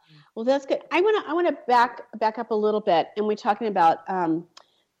 Yeah. Well, that's good. I want to back up a little bit, and we're talking about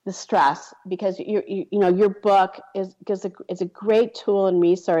the stress, because your book is a great tool and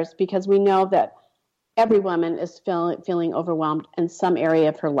resource, because we know that every woman is feeling overwhelmed in some area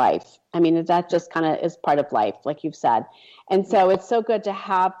of her life. I mean, that just kind of is part of life, like you've said. And so it's so good to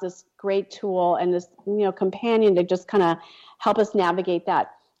have this great tool and this, companion to just kind of help us navigate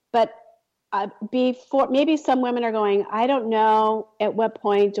that. But before, maybe some women are going, I don't know at what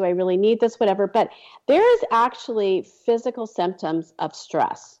point do I really need this, whatever. But there is actually physical symptoms of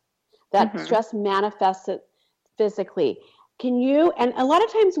stress. That stress manifests it physically. And a lot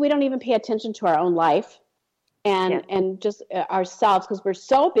of times we don't even pay attention to our own life and just ourselves, because we're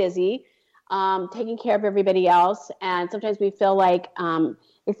so busy taking care of everybody else. And sometimes we feel like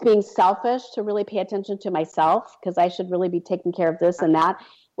it's being selfish to really pay attention to myself, because I should really be taking care of this and that,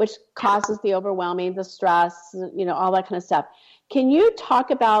 which causes the overwhelming, the stress, all that kind of stuff. Can you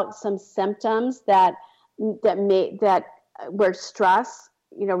talk about some symptoms that where stress,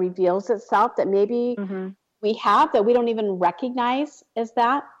 reveals itself, that maybe we have that we don't even recognize as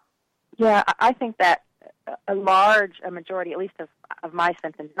that? Yeah, I think that a majority, at least of my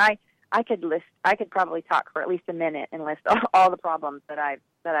symptoms, and I could probably talk for at least a minute and list all the problems that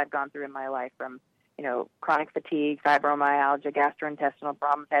I've gone through in my life, from chronic fatigue, fibromyalgia, gastrointestinal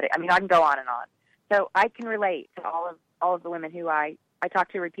problems, headache. I mean, I can go on and on. So I can relate to all of the women who I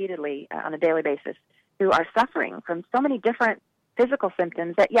talk to repeatedly on a daily basis, who are suffering from so many different physical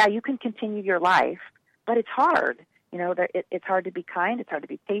symptoms that, you can continue your life, but it's hard. It's hard to be kind. It's hard to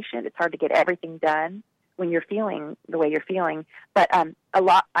be patient. It's hard to get everything done when you're feeling the way you're feeling. But I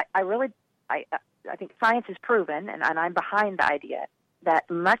think science has proven, and I'm behind the idea, that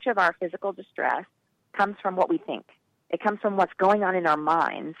much of our physical distress comes from what we think. It comes from what's going on in our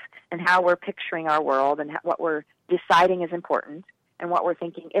minds and how we're picturing our world and what we're deciding is important and what we're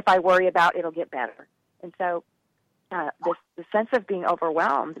thinking, if I worry about, it'll get better. And so the sense of being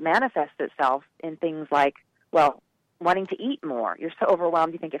overwhelmed manifests itself in things like, wanting to eat more. You're so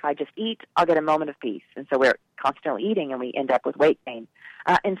overwhelmed, you think, if I just eat, I'll get a moment of peace. And so we're constantly eating, and we end up with weight gain.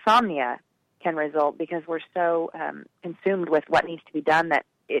 Insomnia, can result because we're so consumed with what needs to be done that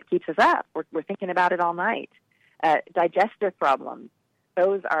it keeps us up. We're thinking about it all night. Digestive problems,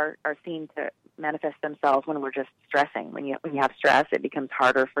 those are seen to manifest themselves when we're just stressing. When you have stress, it becomes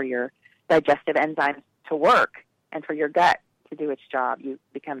harder for your digestive enzymes to work and for your gut to do its job. You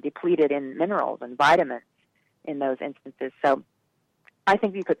become depleted in minerals and vitamins in those instances. So I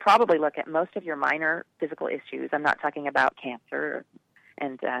think you could probably look at most of your minor physical issues. I'm not talking about cancer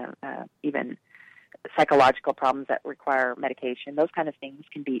and even psychological problems that require medication. Those kind of things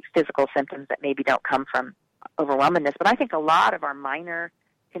can be physical symptoms that maybe don't come from overwhelmedness. But I think a lot of our minor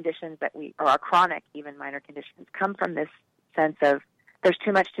conditions or our chronic, even minor conditions, come from this sense of there's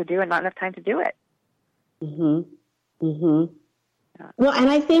too much to do and not enough time to do it. Mm-hmm. Mm-hmm. Well, and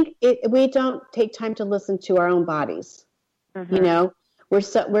I think we don't take time to listen to our own bodies. Mm-hmm. You know, we're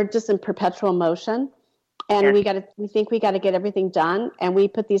just in perpetual motion. And yes. we think we got to get everything done, and we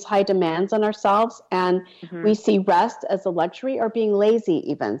put these high demands on ourselves, and we see rest as a luxury or being lazy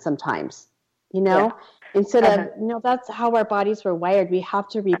even sometimes, you know, instead of, that's how our bodies were wired. We have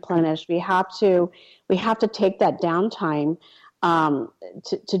to replenish. We have to take that downtime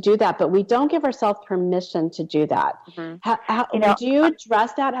to do that, but we don't give ourselves permission to do that. Mm-hmm. Would you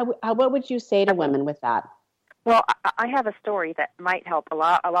address that? What would you say to women with that? Well, I have a story that might help a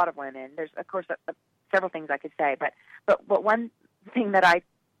lot of women. There's, of course, several things I could say, but one thing that I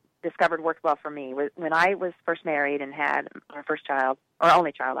discovered worked well for me was when I was first married and had our first child, or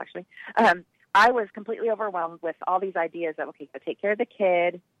only child actually. I was completely overwhelmed with all these ideas of, okay, got to take care of the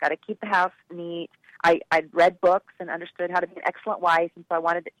kid, got to keep the house neat. I'd read books and understood how to be an excellent wife, and so I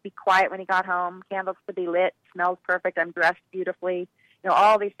wanted it to be quiet when he got home, candles to be lit, smells perfect, I'm dressed beautifully,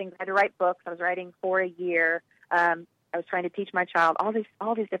 all these things. I had to write books. I was writing 4 a year. I was trying to teach my child. All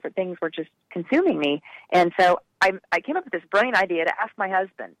these different things were just consuming me. And so I came up with this brilliant idea to ask my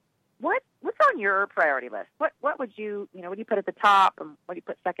husband, what's on your priority list? What would you, what do you put at the top, and what do you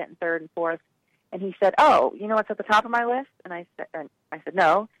put second and third and fourth? And he said, oh, you know what's at the top of my list? And I said,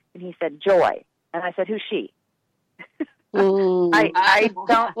 no. And he said, joy. And I said, who's she? I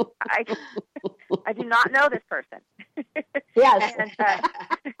do not know this person. Yes. And,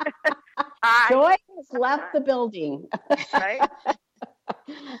 Joy has left the building. Right?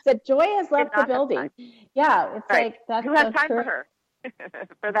 So Joy has left the building. Yeah, it's right. Like that's who has time for her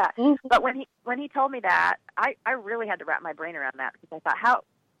for that. Mm-hmm. But when he told me that, I really had to wrap my brain around that, because I thought,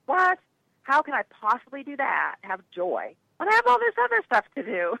 how can I possibly do that? Have joy when I have all this other stuff to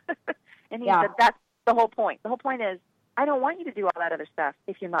do? And he said, that's the whole point. The whole point is, I don't want you to do all that other stuff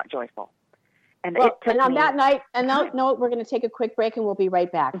if you're not joyful. And on that note, we're going to take a quick break, and we'll be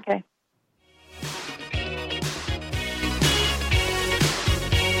right back. Okay.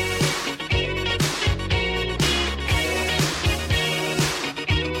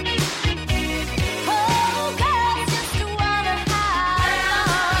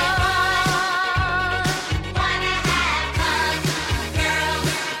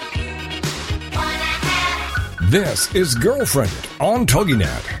 This is Girlfriended on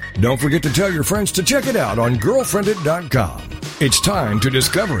TogiNet. Don't forget to tell your friends to check it out on girlfriended.com. It's time to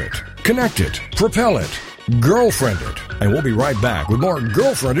discover it, connect it, propel it, Girlfriended. And we'll be right back with more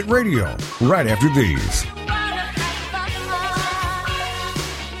Girlfriended Radio right after these.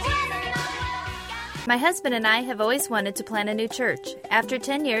 My husband and I have always wanted to plant a new church. After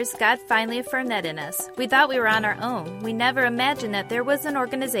 10 years, God finally affirmed that in us. We thought we were on our own. We never imagined that there was an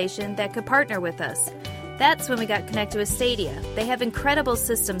organization that could partner with us. That's when we got connected with Stadia. They have incredible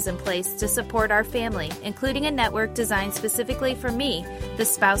systems in place to support our family, including a network designed specifically for me, the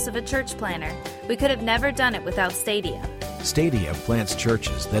spouse of a church planner. We could have never done it without Stadia. Stadia plants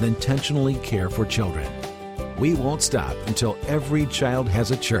churches that intentionally care for children. We won't stop until every child has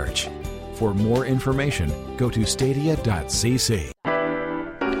a church. For more information, go to stadia.cc.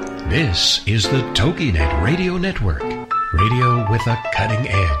 This is the TogiNet Radio Network. Radio with a cutting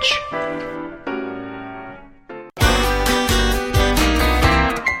edge.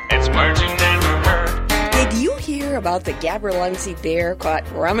 About the Gaberlunzie bear caught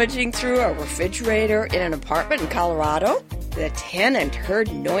rummaging through a refrigerator in an apartment in Colorado? The tenant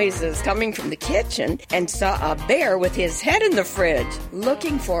heard noises coming from the kitchen and saw a bear with his head in the fridge,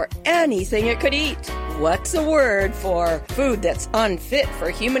 looking for anything it could eat. What's a word for food that's unfit for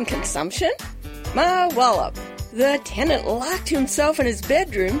human consumption? Ma wallop. The tenant locked himself in his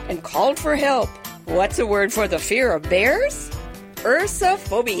bedroom and called for help. What's a word for the fear of bears?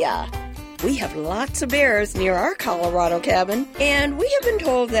 Ursophobia. We have lots of bears near our Colorado cabin, and we have been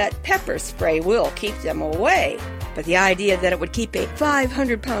told that pepper spray will keep them away. but the idea that it would keep a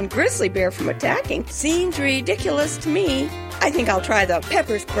 500-pound grizzly bear from attacking seems ridiculous to me. I think I'll try the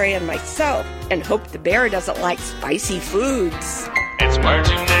pepper spray on myself and hope the bear doesn't like spicy foods. It's words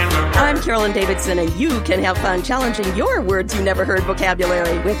you never heard. I'm Carolyn Davidson, and you can have fun challenging your words you never heard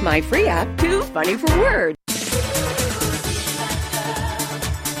vocabulary with my free app, Too Funny for Words.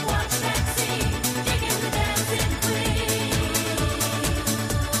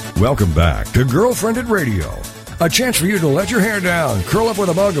 Welcome back to Girlfriended Radio, a chance for you to let your hair down, curl up with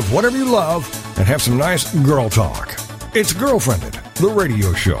a mug of whatever you love, and have some nice girl talk. It's Girlfriended, the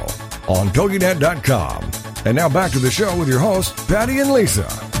radio show, on TogiNet.com. And now back to the show with your hosts, Patty and Lisa.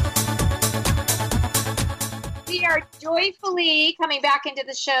 We are joyfully coming back into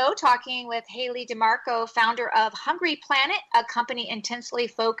the show, talking with Haley DeMarco, founder of Hungry Planet, a company intensely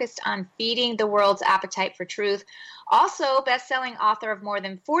focused on feeding the world's appetite for truth. Also, best-selling author of more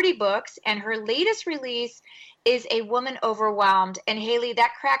than 40 books, and her latest release is A Woman Overwhelmed. And Haley,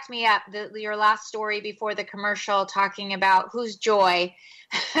 that cracked me up, your last story before the commercial, talking about whose joy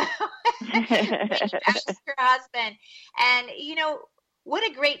your husband. And, you know, what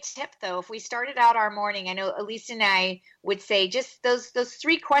a great tip, though, if we started out our morning. I know Elise and I would say just those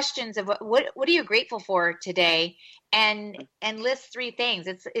three questions of what are you grateful for today, and list three things.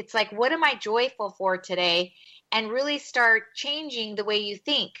 It's like, what am I joyful for today? And really start changing the way you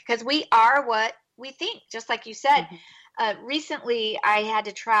think, because we are what we think, just like you said. Mm-hmm. Recently, I had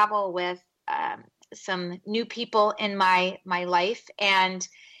to travel with some new people in my life, and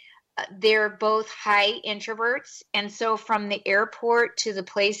they're both high introverts. And so from the airport to the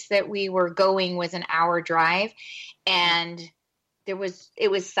place that we were going was an hour drive, and it was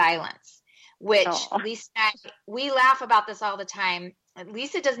silence, which Lisa and I, we laugh about this all the time.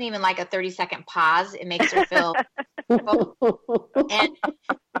 Lisa doesn't even like a 30-second pause. It makes her feel and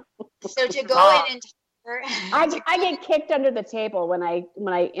so to go in and I get kicked under the table when I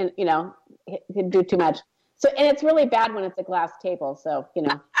do too much. So, and it's really bad when it's a glass table. So, you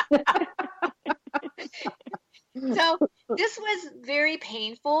know. So this was very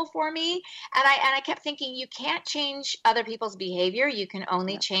painful for me. And I kept thinking, you can't change other people's behavior. You can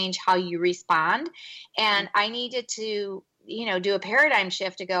only change how you respond. And I needed to, do a paradigm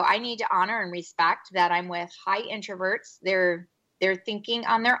shift to go, I need to honor and respect that I'm with high introverts. They're thinking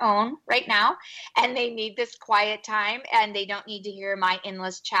on their own right now, and they need this quiet time, and they don't need to hear my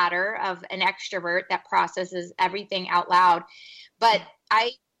endless chatter of an extrovert that processes everything out loud. But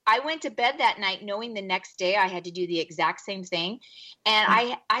I went to bed that night knowing the next day I had to do the exact same thing,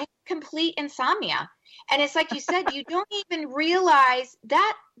 and I complete insomnia. And it's like you said, you don't even realize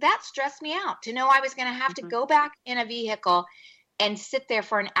that stressed me out, to know I was going to have to go back in a vehicle and sit there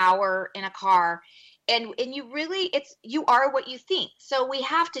for an hour in a car. And you are what you think. So we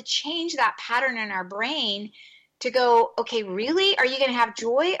have to change that pattern in our brain to go, okay, really? Are you going to have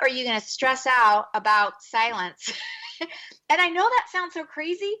joy, or are you going to stress out about silence? And I know that sounds so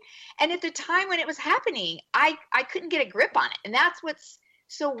crazy. And at the time when it was happening, I couldn't get a grip on it. And that's what's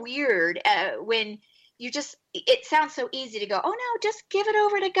so weird when it sounds so easy to go, oh no, just give it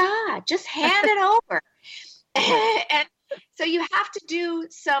over to God. Just hand it over. And so you have to do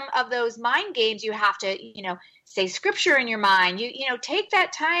some of those mind games. You have to, say scripture in your mind. You take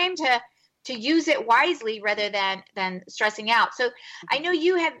that time to use it wisely rather than stressing out. So I know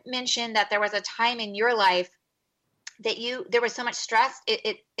you have mentioned that there was a time in your life that there was so much stress,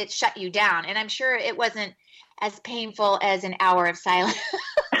 it shut you down. And I'm sure it wasn't as painful as an hour of silence.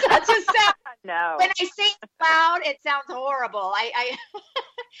 That just sounds, no. When I say it loud, it sounds horrible.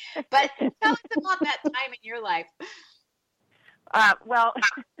 But tell us about that time in your life. Well,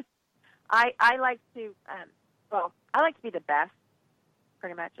 I like to, I like to be the best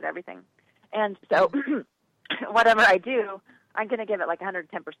pretty much at everything. And so whatever I do, I'm going to give it like 110%.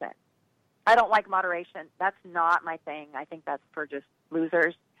 I don't like moderation. That's not my thing. I think that's for just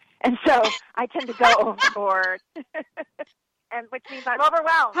losers. And so I tend to go overboard, and which means I'm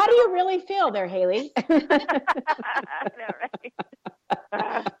overwhelmed. How do you really feel there, Haley? I know,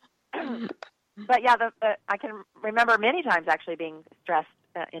 right? But yeah, I can remember many times actually being stressed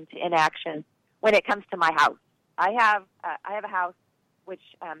into inaction when it comes to my house. I have a house which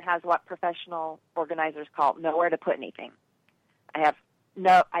has what professional organizers call nowhere to put anything. I have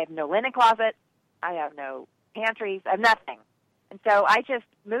no linen closet. I have no pantries. I have nothing. And so I just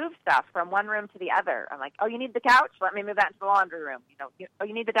move stuff from one room to the other. I'm like, oh, you need the couch? Let me move that into the laundry room.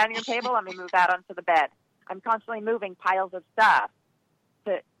 You need the dining room table? Let me move that onto the bed. I'm constantly moving piles of stuff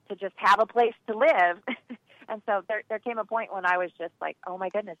to just have a place to live. And so there came a point when I was just like, oh my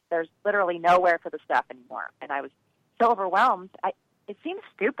goodness, there's literally nowhere for the stuff anymore. And I was so overwhelmed. It seems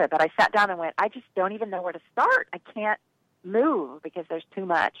stupid, but I sat down and went, I just don't even know where to start. I can't move because there's too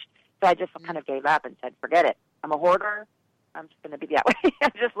much. So I just kind of gave up and said, forget it. I'm a hoarder. I'm just going to be that way. I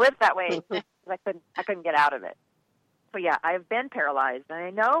just lived that way. I couldn't get out of it. So yeah, I've been paralyzed, and I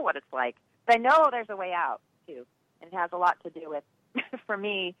know what it's like. But I know there's a way out too, and it has a lot to do with, for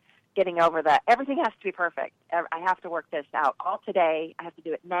me, getting over that. Everything has to be perfect. I have to work this out all today. I have to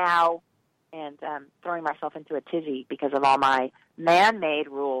do it now, and throwing myself into a tizzy because of all my man-made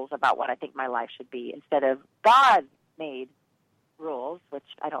rules about what I think my life should be, instead of God-made rules, which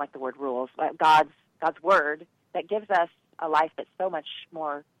I don't like the word rules, but God's word that gives us a life that's so much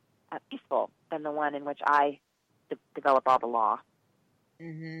more peaceful than the one in which I develop all the law.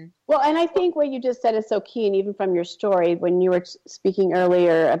 Mm-hmm. Well, and I think what you just said is so key, and even from your story, when you were speaking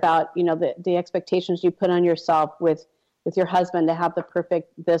earlier about, you know, the expectations you put on yourself with your husband to have the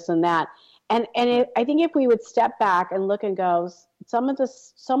perfect this and that, and I think if we would step back and look and go, so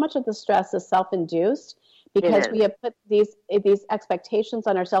much of the stress is self-induced because we have put these expectations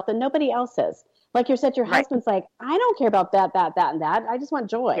on ourselves and nobody else's. Like you said, your husband's like, I don't care about that, and that. I just want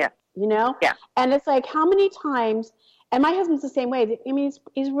joy, you know? Yeah. And it's like, how many times, and my husband's the same way. I mean,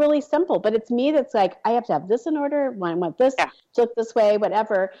 he's really simple, but it's me that's like, I have to have this in order. I want this to look this way,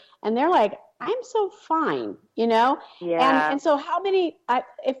 whatever. And they're like, I'm so fine, you know? Yeah. And so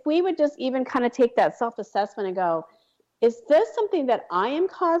if we would just even kind of take that self-assessment and go, is this something that I am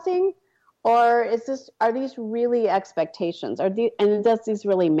causing? Or are these really expectations? And does these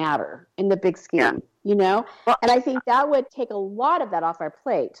really matter in the big scheme, you know? Well, and I think that would take a lot of that off our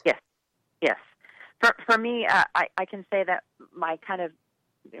plate. Yes. For me, I can say that my kind of,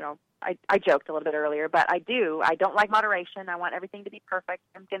 you know, I joked a little bit earlier, but I don't like moderation. I want everything to be perfect.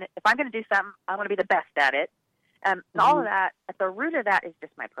 If I'm going to do something, I want to be the best at it. And all of that, at the root of that is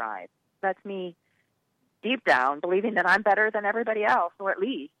just my pride. That's me deep down believing that I'm better than everybody else, or at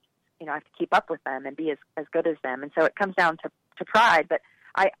least, you know, I have to keep up with them and be as good as them. And so it comes down to pride. But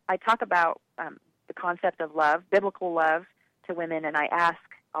I talk about the concept of love, biblical love, to women, and I ask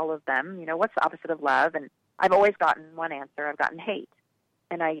all of them, you know, what's the opposite of love? And I've always gotten one answer. I've gotten hate.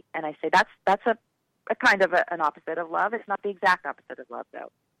 And I say that's a kind of an opposite of love. It's not the exact opposite of love, though.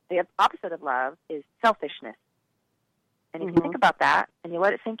 The opposite of love is selfishness. And if you think about that and you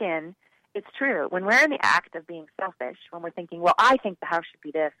let it sink in, it's true. When we're in the act of being selfish, when we're thinking, well, I think the house should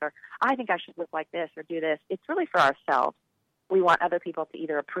be this, or I think I should look like this or do this, it's really for ourselves. We want other people to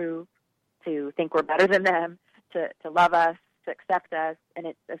either approve, to think we're better than them, to love us, to accept us, and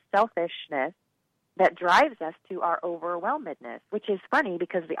it's a selfishness that drives us to our overwhelmedness, which is funny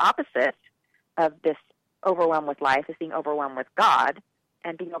because the opposite of this overwhelmed with life is being overwhelmed with God,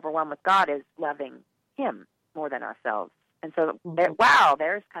 and being overwhelmed with God is loving Him more than ourselves. And so,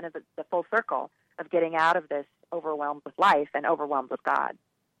 there's kind of the full circle of getting out of this overwhelmed with life and overwhelmed with God.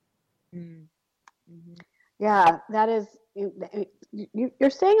 Mm-hmm. Yeah, that is, you're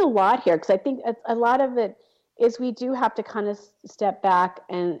saying a lot here, because I think a lot of it is we do have to kind of step back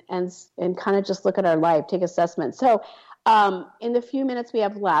and kind of just look at our life, take assessment. So in the few minutes we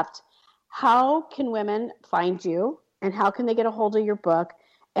have left, how can women find you, and how can they get a hold of your book?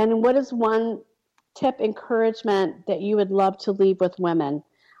 And what is one tip, encouragement that you would love to leave with women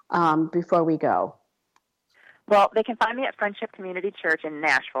before we go? Well, they can find me at Friendship Community Church in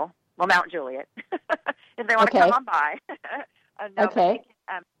Nashville, Mount Juliet, if they want to come on by.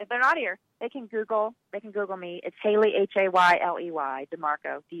 If they're not here, they can Google me. It's Hayley, Hayley,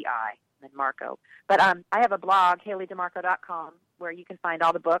 DeMarco, D-I, and then Marco. But I have a blog, HayleyDeMarco.com, where you can find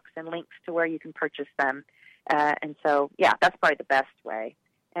all the books and links to where you can purchase them. And so, that's probably the best way.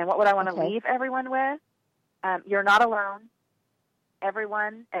 And what would I want to leave everyone with? You're not alone.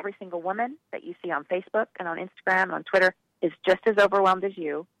 Every single woman that you see on Facebook and on Instagram and on Twitter is just as overwhelmed as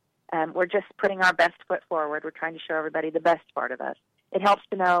you. We're just putting our best foot forward. We're trying to show everybody the best part of us. It helps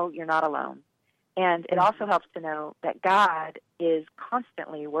to know you're not alone. And it also helps to know that God is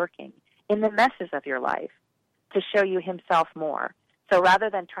constantly working in the messes of your life to show you Himself more. So rather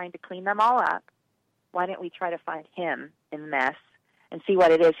than trying to clean them all up, why don't we try to find Him in the mess and see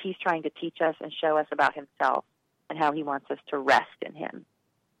what it is He's trying to teach us and show us about Himself and how He wants us to rest in Him.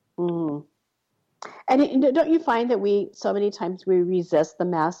 Mm. And don't you find that so many times we resist the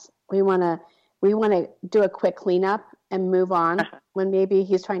mess? We want to do a quick cleanup and move on when maybe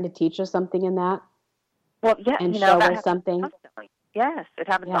He's trying to teach us something in that. Well, yeah, and show us something. Constantly. Yes, it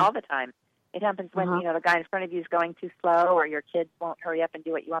happens all the time. It happens when the guy in front of you is going too slow, or your kids won't hurry up and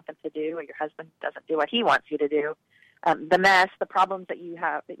do what you want them to do, or your husband doesn't do what he wants you to do. The mess, the problems that you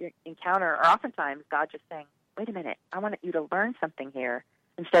encounter are oftentimes God just saying, wait a minute, I want you to learn something here,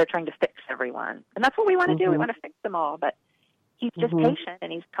 instead of trying to fix everyone. And that's what we want to do. We want to fix them all. But He's just patient,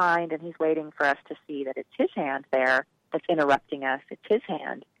 and he's kind, and he's waiting for us to see that it's his hand there that's interrupting us. It's his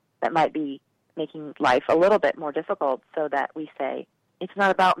hand that might be making life a little bit more difficult, so that we say, it's not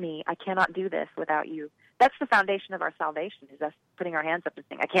about me. I cannot do this without you. That's the foundation of our salvation, is us putting our hands up and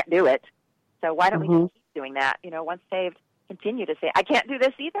saying, I can't do it. So why don't we just keep doing that? Once saved, continue to say, I can't do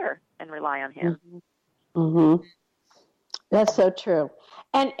this either, and rely on him. That's so true.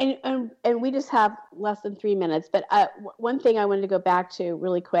 And we just have less than 3 minutes, but one thing I wanted to go back to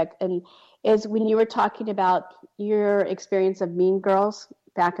really quick is when you were talking about your experience of Mean Girls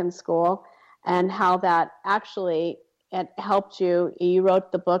back in school and how that actually it helped you. You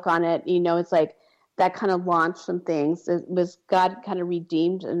wrote the book on it. It's like that kind of launched some things. It was God kind of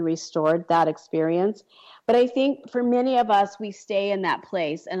redeemed and restored that experience. But I think for many of us, we stay in that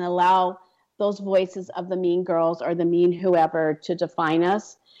place and allow those voices of the mean girls or the mean whoever to define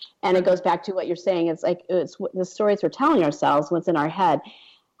us. And it goes back to what you're saying. It's like it's the stories we're telling ourselves, what's in our head.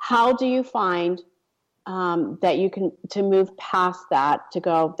 How do you find that you can to move past that, to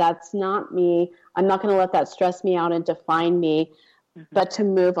go, that's not me. I'm not going to let that stress me out and define me, but to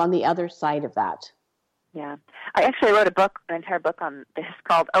move on the other side of that. Yeah. I actually wrote an entire book on this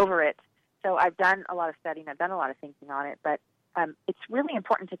called Over It. So I've done a lot of studying. I've done a lot of thinking on it. But it's really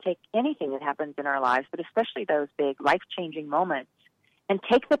important to take anything that happens in our lives, but especially those big life-changing moments, and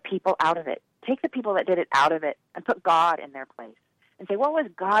take the people out of it. Take the people that did it out of it and put God in their place and say, what was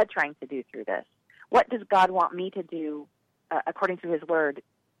God trying to do through this? What does God want me to do according to his word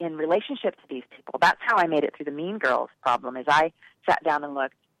in relationship to these people? That's how I made it through the Mean Girls problem, is I sat down and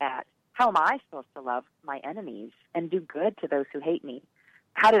looked at, how am I supposed to love my enemies and do good to those who hate me?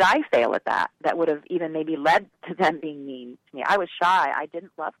 How did I fail at that? That would have even maybe led to them being mean to me. I was shy. I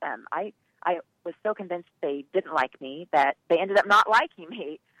didn't love them. I was so convinced they didn't like me that they ended up not liking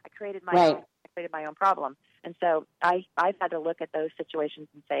me. I created my own problem. And so I've had to look at those situations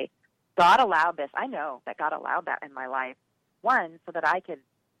and say, God allowed this. I know that God allowed that in my life. One, so that I could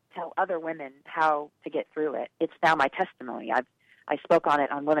tell other women how to get through it. It's now my testimony. I spoke on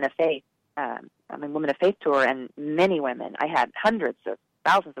it on Women of Faith. I'm in Women of Faith tour, and many women. I had hundreds of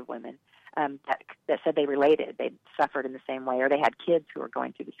thousands of women that said they related. They suffered in the same way, or they had kids who were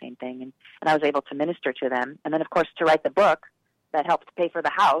going through the same thing, and I was able to minister to them. And then, of course, to write the book that helped pay for the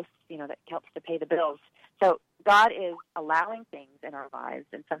house, that helps to pay the bills. So God is allowing things in our lives,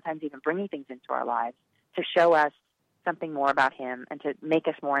 and sometimes even bringing things into our lives to show us something more about him and to make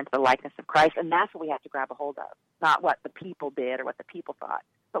us more into the likeness of Christ. And that's what we have to grab a hold of, not what the people did or what the people thought,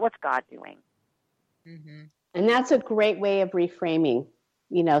 but what's God doing. And that's a great way of reframing,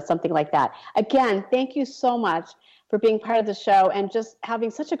 something like that. Again, thank you so much for being part of the show and just having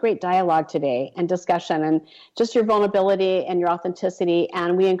such a great dialogue today and discussion, and just your vulnerability and your authenticity.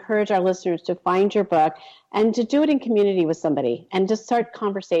 And we encourage our listeners to find your book and to do it in community with somebody and just start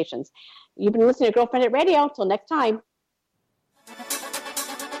conversations. You've been listening to Girlfriended Radio. Till next time.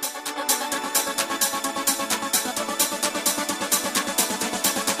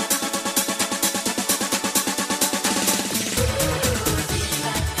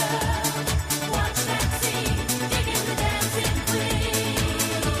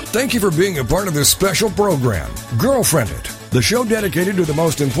 Thank you for being a part of this special program, Girlfriended, the show dedicated to the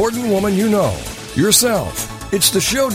most important woman you know, yourself. It's the show